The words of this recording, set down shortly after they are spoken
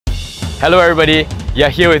Hello everybody, you're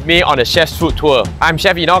here with me on a chef's food tour. I'm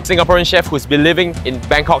Chef Enoch, Singaporean chef who's been living in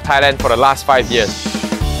Bangkok, Thailand for the last 5 years.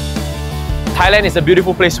 Thailand is a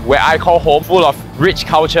beautiful place where I call home, full of rich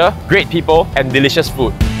culture, great people and delicious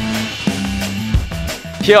food.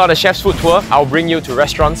 Here on a chef's food tour, I'll bring you to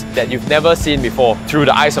restaurants that you've never seen before through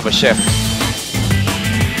the eyes of a chef.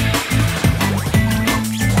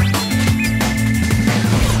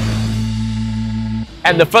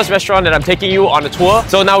 And the first restaurant that I'm taking you on a tour.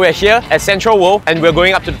 So now we're here at Central World and we're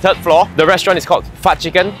going up to the 3rd floor. The restaurant is called Fatt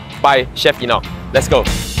Chicken by Chef Enoch. Let's go.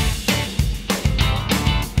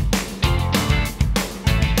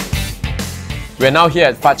 We're now here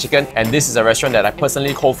at Fatt Chicken and this is a restaurant that I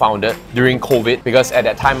personally co-founded during COVID because at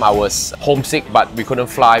that time I was homesick but we couldn't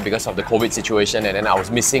fly because of the COVID situation and then I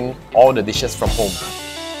was missing all the dishes from home.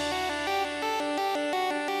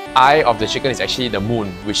 Eye of the chicken is actually the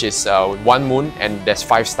moon, which is one moon and there's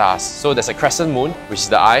 5 stars. So there's a crescent moon, which is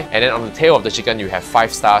the eye, and then on the tail of the chicken you have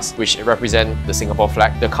 5 stars, which represent the Singapore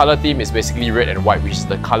flag. The color theme is basically red and white, which is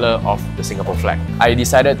the color of the Singapore flag. I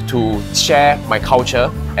decided to share my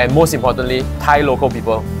culture and most importantly, Thai local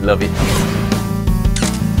people love it.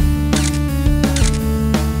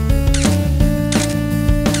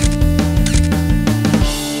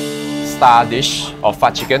 Star dish of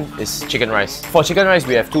Fatt Chicken is chicken rice. For chicken rice,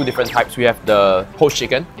 we have 2 different types. We have the poached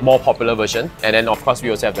chicken, more popular version, and then of course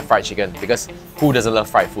we also have the fried chicken because who doesn't love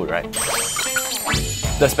fried food, right?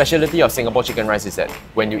 The specialty of Singapore chicken rice is that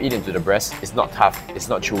when you eat into the breast, it's not tough, it's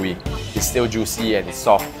not chewy, it's still juicy and it's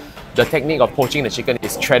soft. The technique of poaching the chicken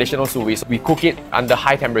is traditional sous vide. We cook it under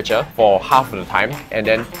high temperature for half of the time and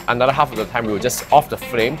then another half of the time we will just off the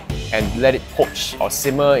flame and let it poach or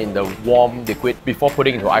simmer in the warm liquid before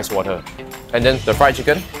putting into ice water. And then the fried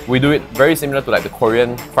chicken, we do it very similar to like the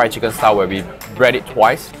Korean fried chicken style where we bread it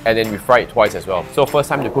twice and then we fry it twice as well. So first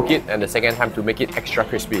time to cook it and the second time to make it extra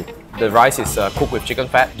crispy. The rice is cooked with chicken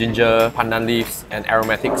fat, ginger, pandan leaves and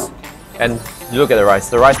aromatics. And you look at the rice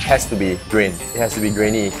has to be grained. It has to be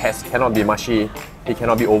grainy, it cannot be mushy, it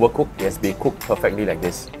cannot be overcooked, it has to be cooked perfectly like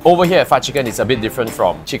this. Over here at Fatt Chicken, it's a bit different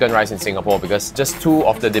from chicken rice in Singapore because just 2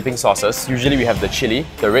 of the dipping sauces. Usually we have the chili,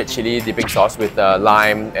 the red chili dipping sauce with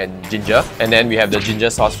lime and ginger. And then we have the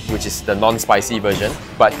ginger sauce, which is the non-spicy version.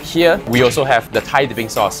 But here, we also have the Thai dipping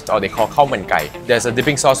sauce, or they call khao man gai. There's a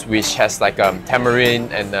dipping sauce which has like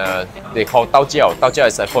tamarind and they call tao jiao. Tao jiao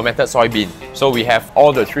is a fermented soybean. So we have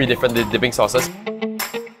all the 3 different dipping sauces.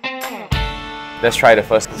 Let's try the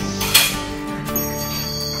first.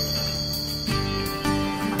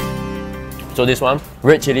 So this one,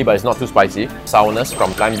 red chili but it's not too spicy, sourness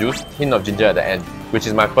from lime juice, hint of ginger at the end, which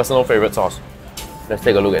is my personal favorite sauce. Let's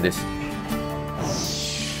take a look at this.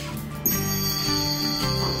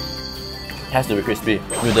 It has to be crispy.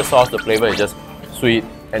 With the sauce, the flavor is just sweet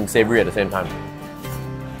and savory at the same time.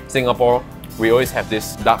 Singapore, we always have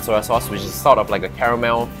this dark soy sauce, which is sort of like a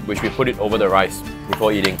caramel, which we put it over the rice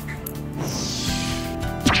before eating.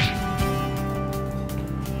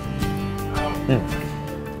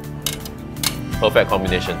 Perfect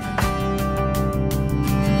combination.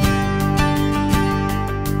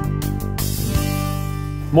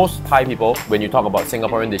 Most Thai people, when you talk about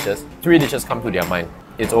Singaporean dishes, 3 dishes come to their mind.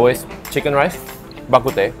 It's always chicken rice, bak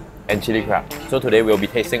kut teh, and chili crab. So today we'll be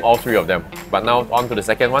tasting all 3 of them. But now on to the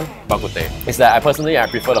second one, bak kut teh. It's that I prefer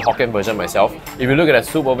the Hokkien version myself. If you look at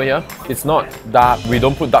the soup over here, it's not dark. We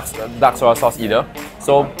don't put dark soy sauce either.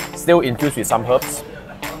 So still infused with some herbs.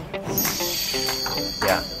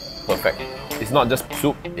 Yeah, perfect. It's not just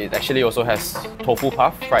soup, it actually also has tofu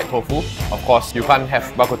puff, fried tofu. Of course, you can't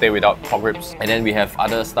have bak kut teh without pork ribs. And then we have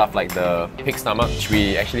other stuff like the pig stomach, which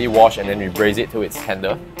we actually wash and then we braise it till it's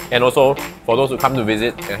tender. And also, for those who come to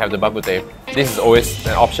visit and have the bak kut teh, this is always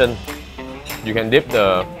an option. You can dip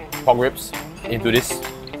the pork ribs into this.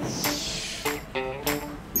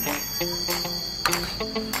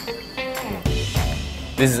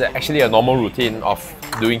 This is actually a normal routine of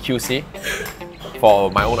doing QC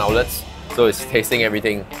for my own outlets. So it's tasting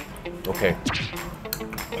everything. Okay,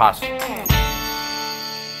 pass.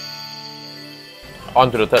 On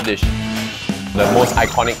to the 3rd dish, the most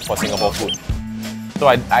iconic for Singapore food. So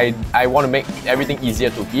I want to make everything easier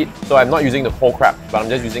to eat. So I'm not using the whole crab, but I'm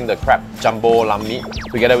just using the crab jumbo lamb meat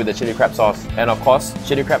together with the chili crab sauce. And of course,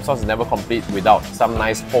 chili crab sauce is never complete without some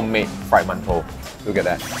nice homemade fried mantou. Look at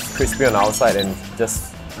that, crispy on the outside and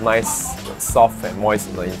just nice, soft and moist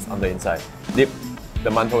on the inside. Dip the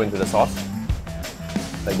mantou into the sauce,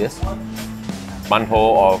 like this.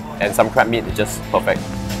 Mantou and some crab meat is just perfect.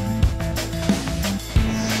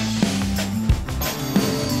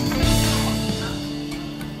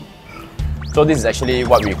 So this is actually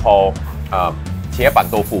what we call tie ban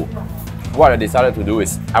tofu. what I decided to do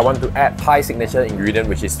is I want to add Thai signature ingredient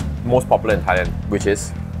which is most popular in Thailand, which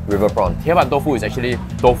is river prawn. Teban tofu is actually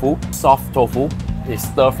tofu, soft tofu. It's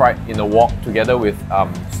stir-fried in a wok together with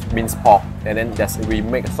minced pork, and then we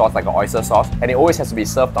make a sauce like an oyster sauce, and it always has to be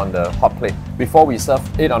served on the hot plate. Before we serve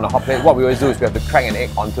it on the hot plate, what we always do is we have to crack an egg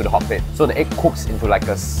onto the hot plate, so the egg cooks into like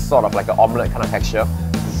a sort of like an omelette kind of texture.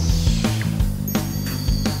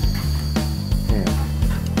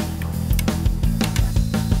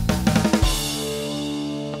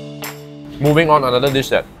 Moving on, another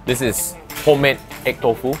dish this is homemade egg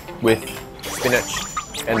tofu with spinach.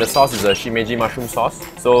 And the sauce is a shimeji mushroom sauce,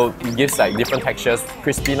 so it gives like different textures,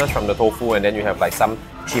 crispiness from the tofu, and then you have like some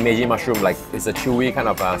shimeji mushroom, like it's a chewy kind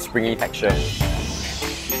of springy texture.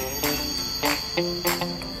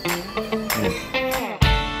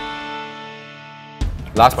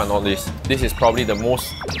 Last but not least, this is probably the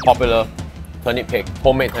most popular turnip cake,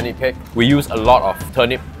 homemade turnip cake. We use a lot of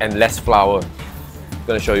turnip and less flour. I'm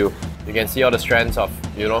gonna show you. You can see all the strands of,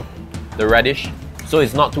 you know, the radish, so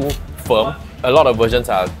it's not too firm. A lot of versions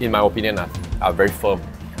are, in my opinion, are very firm.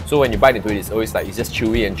 So when you bite into it, it's always like, it's just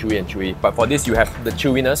chewy and chewy and chewy. But for this, you have the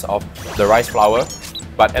chewiness of the rice flour,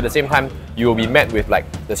 but at the same time, you will be met with like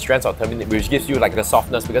the strands of turnip, which gives you like the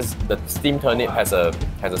softness, because the steamed turnip has a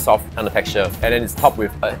soft kind of texture. And then it's topped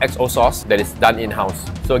with an XO sauce that is done in-house.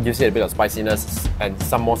 So it gives it a bit of spiciness and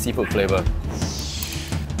some more seafood flavor.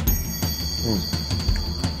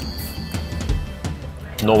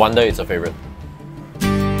 No wonder it's a favorite.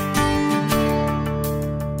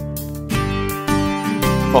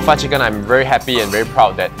 For Fatt Chicken, I'm very happy and very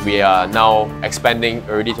proud that we are now expanding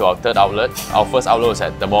already to our third outlet. Our first outlet was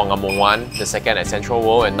at the Mall Ngamongwan, the second at Central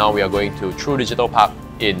World, and now we are going to True Digital Park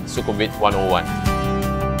in Sukhumvit 101.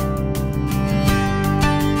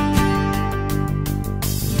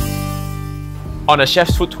 On a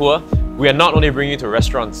chef's food tour, we are not only bringing you to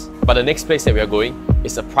restaurants, but the next place that we are going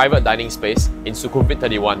is a private dining space in Sukhumvit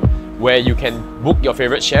 31, where you can book your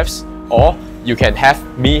favorite chefs or you can have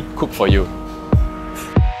me cook for you.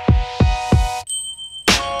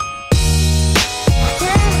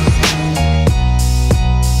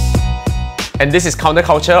 And this is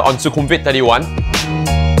Counterculture on Sukhumvit 31,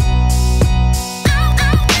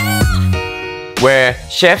 where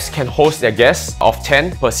chefs can host their guests of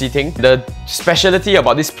 10 per seating. The specialty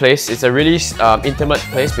about this place is a really intimate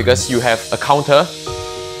place because you have a counter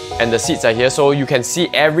and the seats are here, so you can see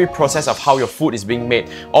every process of how your food is being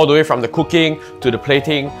made, all the way from the cooking to the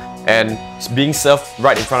plating and being served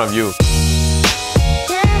right in front of you.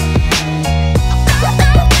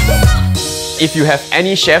 If you have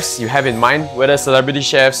any chefs you have in mind, whether celebrity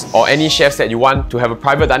chefs or any chefs that you want to have a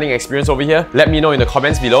private dining experience over here, let me know in the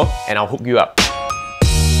comments below and I'll hook you up.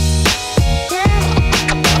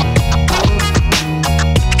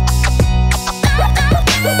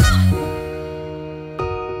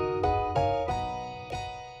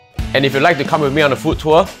 And if you'd like to come with me on a food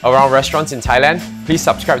tour around restaurants in Thailand, please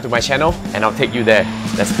subscribe to my channel and I'll take you there.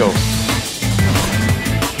 Let's go.